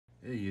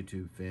Hey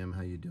YouTube fam,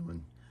 how you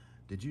doing?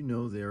 Did you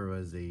know there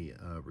was a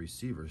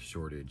receiver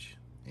shortage?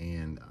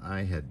 And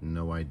I had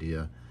no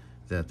idea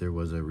that there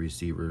was a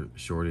receiver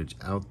shortage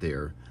out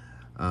there.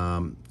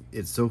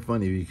 It's so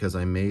funny because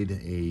I made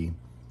a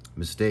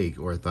mistake,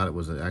 or I thought it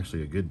was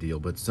actually a good deal,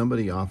 but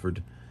somebody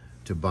offered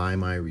to buy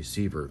my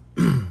receiver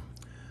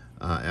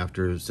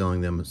after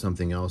selling them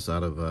something else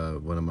out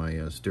of one of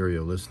my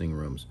stereo listening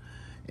rooms.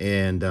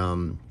 And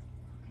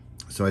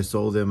so I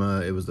sold them,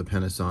 it was the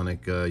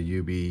Panasonic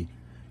UB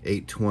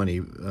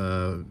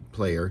 820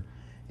 player,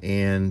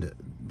 and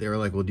they were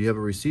like, well, do you have a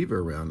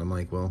receiver around? I'm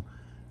like, well,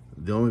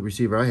 the only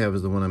receiver I have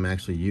is the one I'm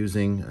actually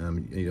using.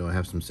 I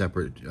have some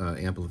separate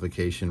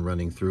amplification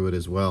running through it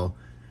as well.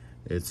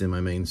 It's in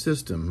my main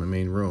system, my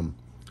main room.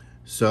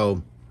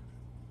 So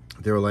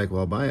they were like, well,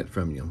 I'll buy it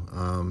from you.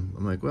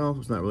 I'm like, well,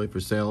 it's not really for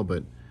sale,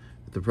 but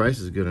if the price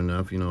is good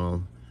enough, I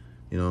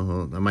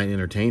might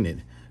entertain it.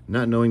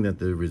 Not knowing that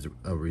there was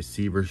a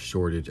receiver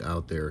shortage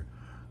out there,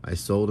 I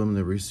sold them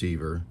the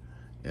receiver.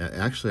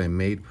 Actually, I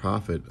made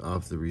profit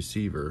off the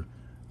receiver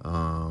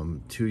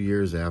 2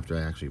 years after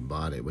I actually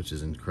bought it, which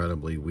is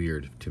incredibly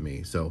weird to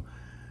me. So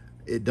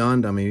it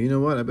dawned on me, you know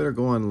what, I better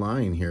go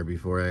online here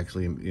before I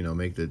actually,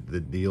 make the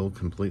deal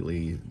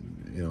completely,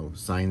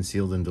 signed,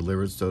 sealed, and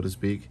delivered, so to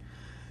speak,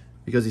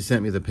 because he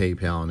sent me the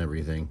PayPal and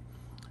everything.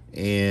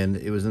 And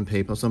it was in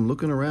PayPal, so I'm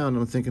looking around and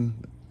I'm thinking,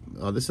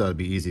 oh, this ought to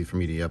be easy for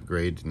me to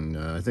upgrade. And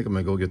I think I'm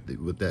gonna go get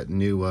with that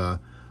new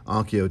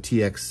Onkyo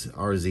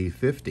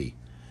TX-RZ50.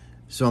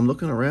 So I'm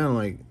looking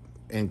around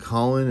and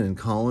calling and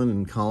calling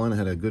and calling. I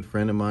had a good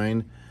friend of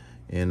mine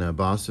in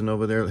Boston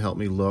over there that helped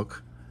me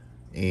look.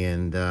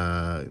 And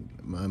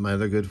my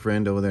other good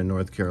friend over there in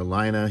North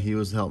Carolina, he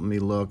was helping me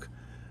look.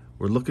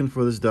 We're looking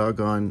for this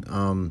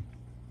doggone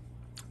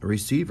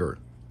receiver,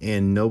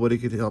 and nobody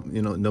could help,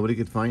 nobody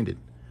could find it.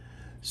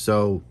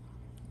 So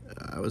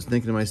I was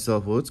thinking to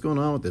myself, well, what's going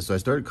on with this? So I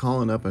started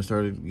calling up, I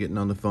started getting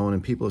on the phone,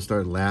 and people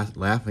started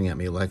laughing at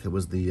me like it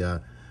was the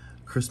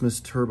Christmas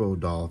Turbo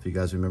doll, if you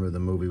guys remember the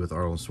movie with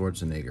Arnold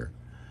Schwarzenegger.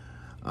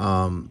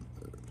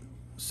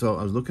 So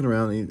I was looking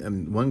around,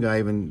 and one guy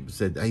even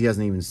said he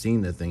hasn't even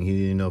seen the thing. He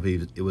didn't know if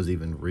it was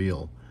even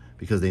real,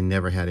 because they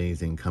never had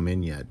anything come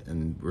in yet.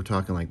 And we're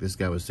talking like this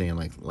guy was saying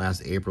like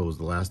last April was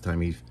the last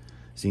time he's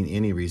seen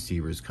any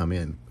receivers come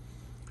in.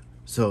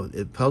 So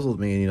it puzzled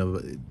me,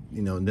 and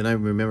then I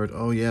remembered,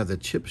 oh yeah, the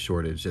chip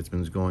shortage that's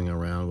been going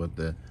around with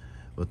the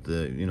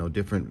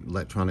different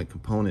electronic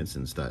components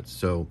and stuff.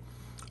 So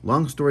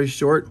long story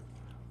short,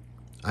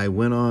 I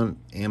went on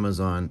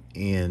Amazon,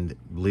 and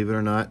believe it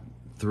or not,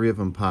 3 of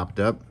them popped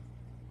up.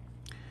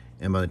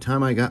 And by the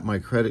time I got my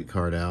credit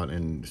card out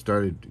and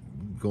started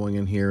going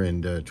in here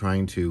and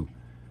trying to,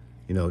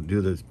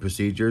 do the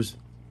procedures,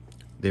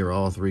 they were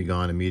all 3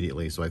 gone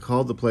immediately. So I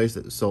called the place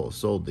that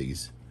sold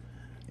these,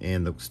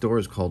 and the store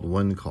is called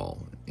One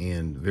Call,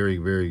 and very,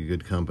 very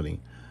good company.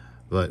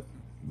 But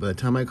by the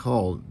time I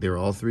called, they were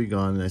all 3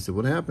 gone, and I said,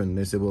 what happened? And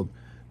they said, well,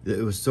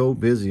 it was so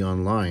busy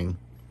online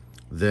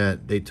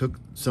that they took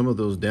some of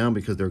those down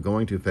because they're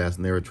going too fast,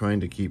 and they were trying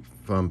to keep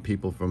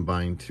people from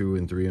buying 2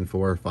 and 3 and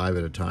 4 or 5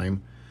 at a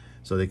time,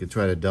 so they could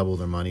try to double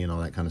their money and all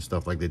that kind of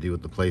stuff, like they do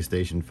with the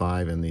PlayStation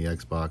 5 and the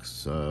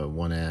Xbox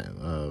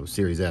One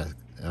Series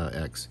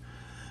X.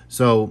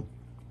 So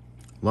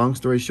long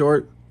story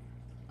short,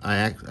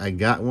 I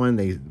got one.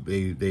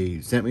 They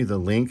sent me the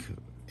link,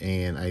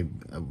 and I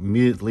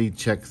immediately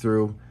checked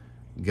through,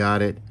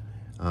 got it.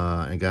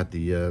 I got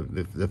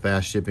the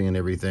fast shipping and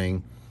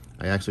everything.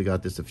 I actually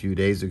got this a few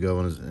days ago,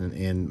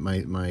 and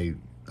I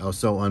was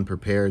so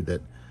unprepared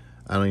that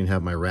I don't even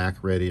have my rack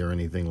ready or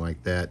anything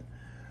like that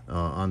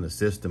on the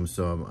system.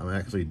 So I'm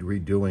actually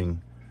redoing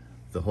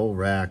the whole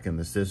rack and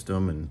the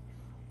system and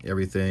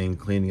everything,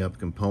 cleaning up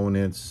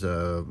components,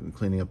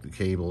 cleaning up the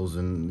cables,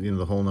 and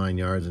the whole 9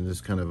 yards, and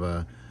just kind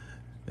of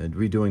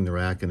redoing the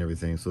rack and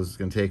everything. So this is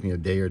going to take me a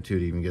day or 2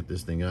 to even get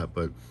this thing up.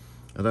 But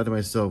I thought to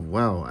myself,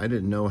 wow, I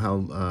didn't know how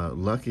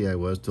lucky I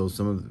was till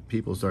some of the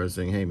people started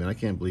saying, hey man, I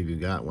can't believe you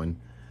got one.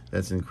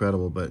 That's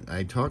incredible. But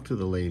I talked to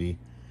the lady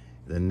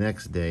the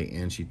next day,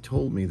 and she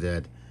told me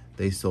that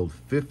they sold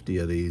 50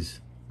 of these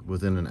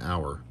within an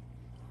hour.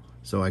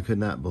 So I could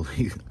not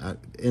believe,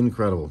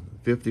 incredible,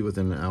 50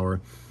 within an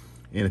hour.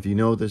 And if you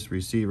know this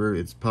receiver,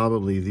 it's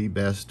probably the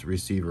best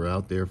receiver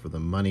out there for the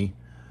money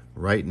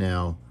right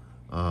now.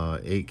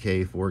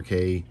 8K,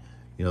 4K,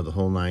 the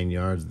whole 9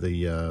 yards,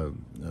 the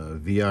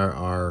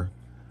VRR,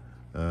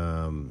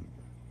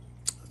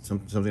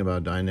 something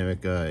about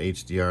dynamic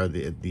HDR,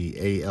 the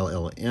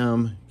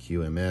ALLM,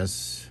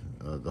 QMS,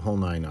 the whole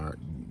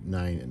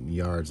 9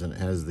 yards, and it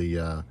has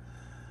the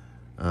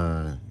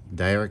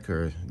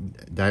DIARC,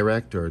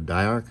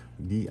 DIARC,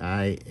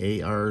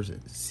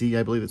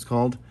 I believe it's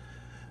called.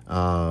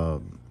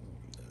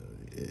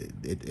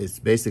 It's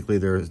basically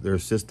their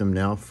system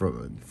now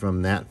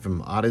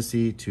from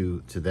Odyssey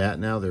to that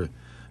now. They're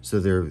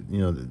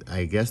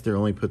I guess they're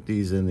only put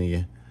these in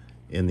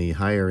the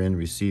higher end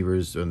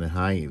receivers, and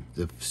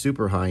the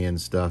super high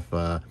end stuff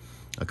a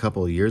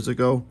couple of years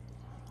ago.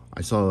 I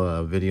saw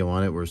a video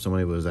on it where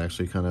somebody was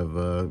actually kind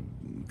of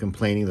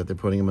complaining that they're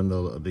putting them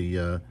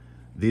in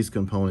these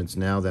components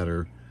now that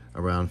are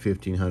around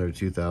 $1,500,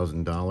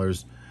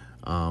 $2,000.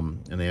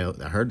 And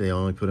I heard they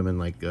only put them in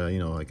like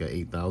like a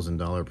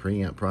 $8,000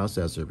 preamp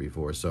processor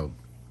before. So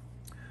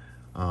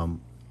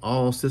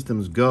all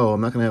systems go.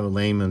 I'm not going to have a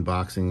lame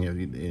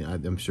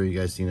unboxing. I'm sure you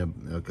guys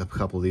seen a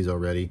couple of these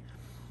already,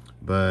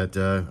 but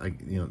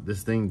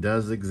this thing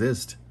does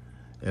exist,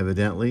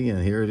 evidently,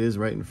 and here it is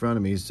right in front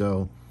of me.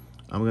 So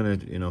I'm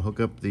gonna hook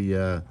up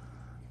the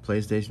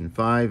PlayStation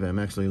 5. I'm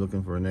actually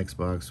looking for an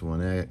Xbox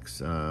One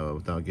X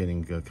without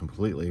getting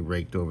completely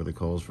raked over the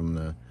coals from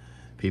the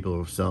people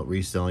who are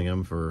reselling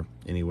them for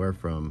anywhere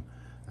from,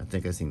 I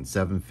think I've seen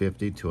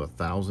 $750 to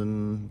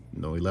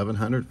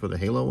 $1,100 for the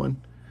Halo one.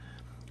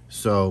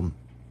 So,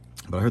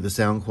 but I heard the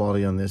sound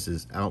quality on this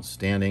is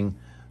outstanding.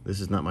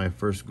 This is not my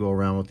first go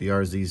around with the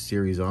RZ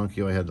series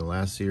Onkyo. I had the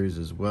last series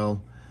as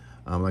well.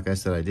 Like I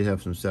said, I did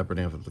have some separate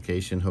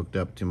amplification hooked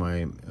up to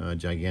my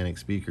gigantic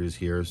speakers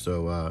here.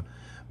 So,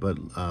 but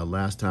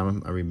last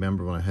time I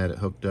remember when I had it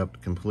hooked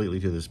up completely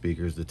to the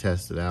speakers to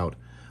test it out,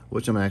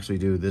 which I'm actually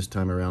do this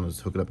time around is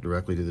hook it up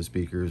directly to the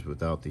speakers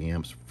without the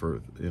amps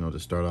for to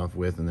start off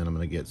with, and then I'm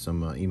going to get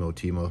some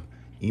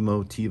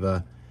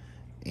Emotiva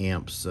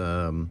amps.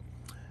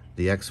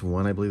 The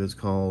X1, I believe it's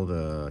called.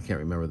 I can't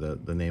remember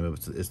the name of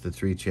it. It's the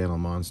 3-channel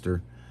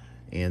monster,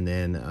 and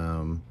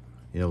then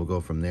we'll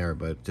go from there.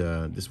 But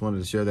just wanted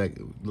to share that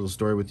little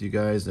story with you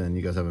guys, and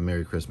you guys have a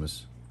Merry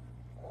Christmas.